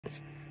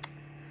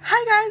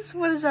Hi guys,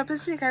 what is up?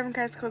 It's me, Kai from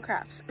Kai's Cool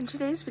Crafts. In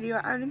today's video,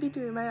 I'm going to be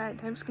doing my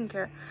nighttime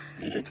skincare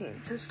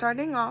routine. So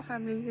starting off,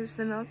 I'm going to use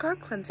the Milk Guard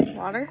cleansing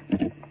water.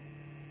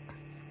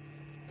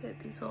 Get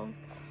these little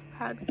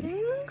pad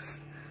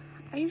things.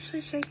 I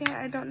usually shake it.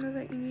 I don't know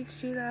that you need to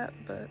do that,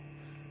 but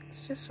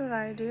it's just what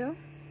I do.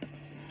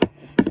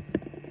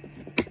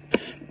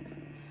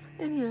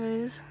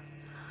 Anyways,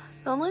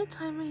 the only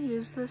time I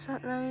use this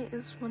at night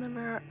is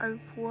whenever I've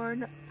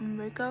worn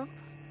makeup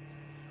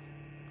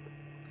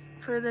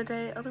for the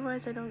day.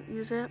 Otherwise I don't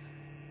use it.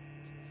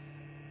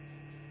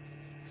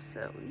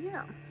 So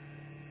yeah,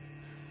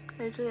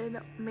 I did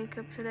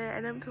makeup today.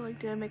 I didn't feel like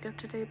doing makeup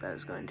today, but I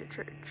was going to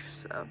church,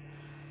 so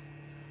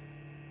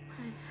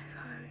I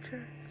gotta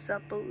dress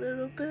up a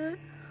little bit.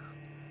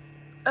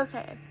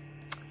 Okay,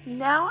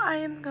 now I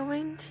am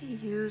going to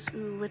use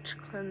which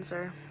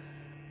cleanser?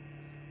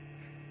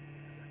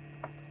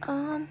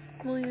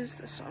 We'll use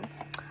this one.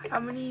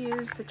 I'm gonna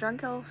use the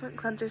Drunk Elephant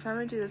cleanser, so I'm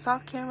gonna do this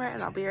off camera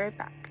and I'll be right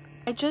back.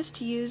 I just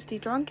used the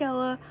Drunk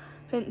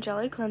Elephant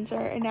Jelly Cleanser,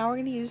 and now we're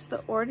going to use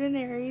the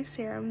Ordinary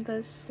Serum,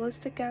 the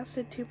Salicylic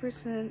Acid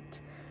 2%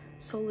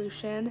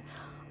 solution.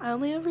 I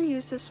only ever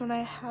use this when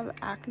I have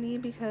acne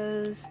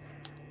because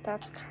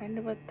that's kind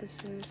of what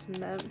this is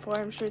meant for.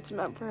 I'm sure it's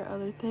meant for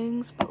other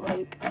things, but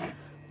like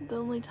the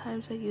only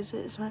times I use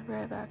it is whenever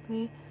I have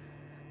acne,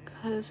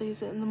 because I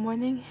use it in the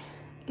morning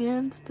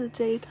and the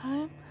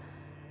daytime,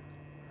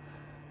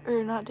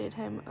 or not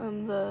daytime,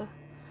 the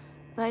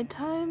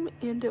nighttime,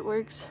 and it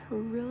works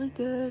really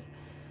good.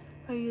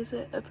 I use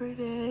it every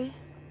day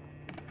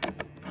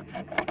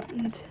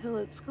until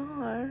it's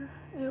gone.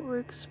 It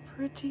works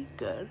pretty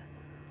good.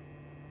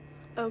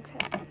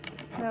 Okay,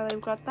 now that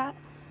I've got that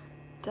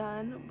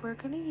done, we're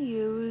gonna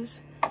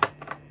use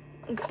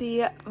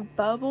the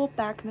Bubble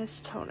Back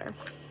Mist Toner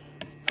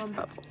from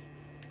Bubble.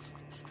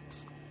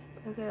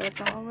 Okay, that's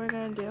all we're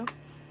gonna do.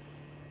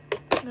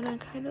 I'm gonna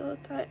kind of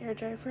let that air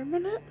dry for a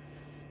minute.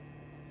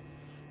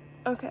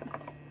 Okay,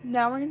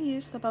 now we're going to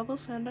use the Bubble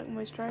Slam Dunk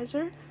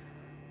Moisturizer.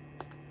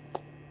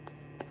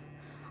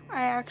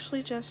 I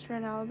actually just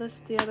ran out of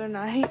this the other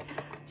night,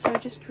 so I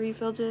just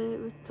refilled it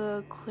with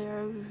the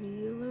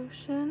CeraVe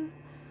lotion.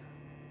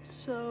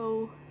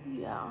 So,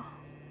 yeah.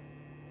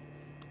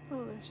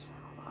 Oh, there's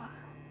a lot.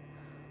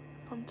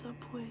 Pumped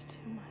up way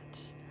too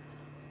much.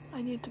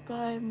 I need to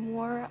buy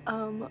more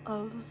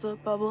of the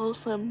Bubble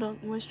Slam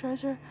Dunk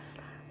Moisturizer.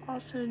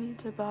 Also need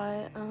to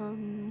buy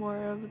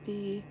more of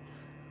the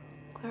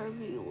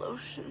CeraVe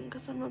lotion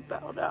because I'm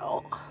about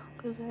out,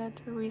 because I had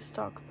to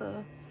restock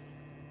the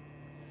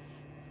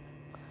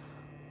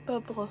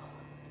Bubble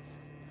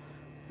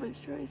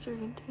moisturizer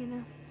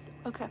container.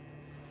 Okay,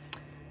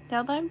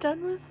 now that I'm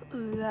done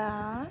with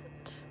that,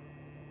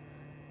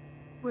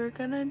 we're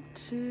gonna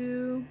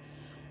do,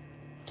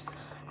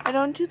 I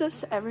don't do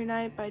this every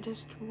night, but I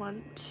just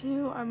want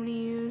to. I'm gonna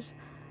use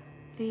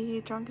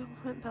the Drunk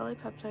Elephant Belly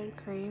Peptide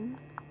Cream.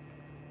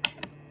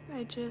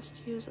 I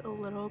just use a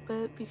little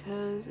bit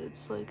because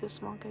it's like a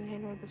small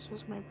container. This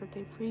was my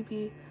birthday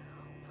freebie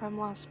from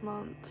last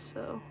month,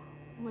 so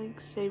I'm like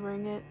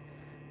savoring it,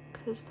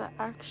 because the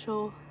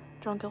actual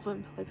Drunk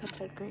Elephant Belly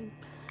Peptide Cream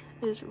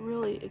is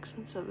really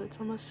expensive. It's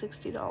almost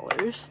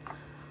 $60,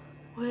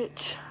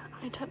 which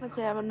I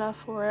technically have enough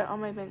for it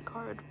on my bank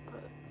card,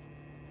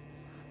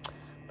 but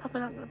probably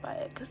not gonna buy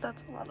it because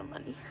that's a lot of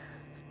money.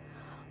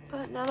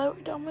 But now that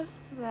we're done with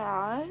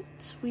that,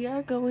 we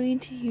are going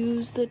to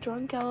use the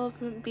Drunk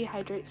Elephant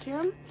Behydrate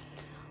Serum,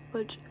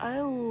 which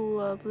I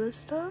love this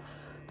stuff.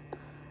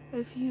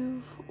 If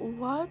you've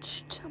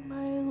watched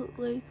my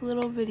like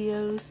little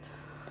videos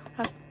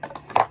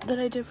that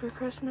I did for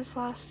Christmas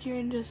last year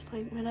and just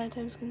like my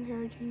nighttime skincare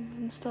routines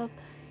and stuff,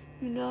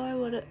 you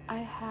know I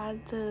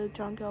had the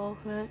Drunk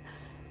Elephant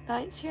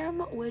Night Serum,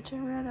 which I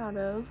ran out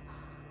of,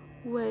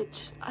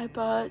 which I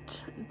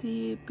bought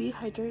the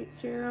Behydrate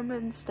Serum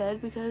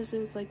instead because it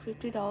was like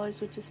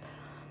 $50, which is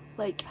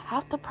like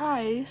half the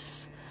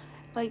price.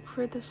 Like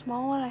for the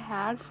small one I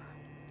had,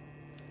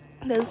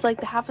 that was like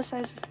the half the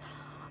size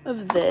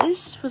of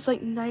this, was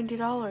like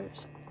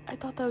 $90. I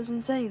thought that was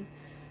insane.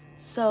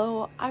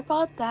 So I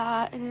bought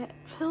that, and it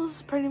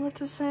feels pretty much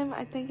the same.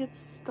 I think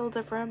it's still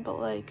different, but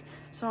like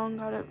if someone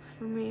got it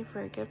for me for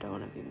a gift, I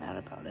wouldn't be mad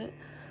about it.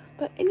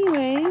 But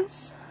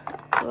anyways,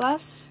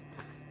 last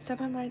step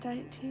in my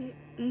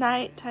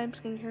nighttime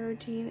skincare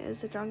routine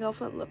is the Drunk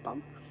Elephant Lip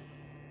Balm.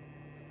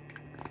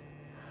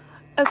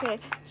 Okay,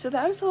 so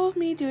that was all of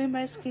me doing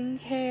my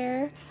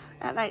skincare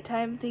at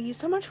nighttime. Thank you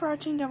so much for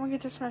watching. Don't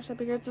forget to smash that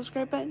big red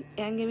subscribe button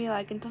and give me a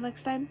like. Until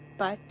next time,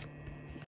 bye.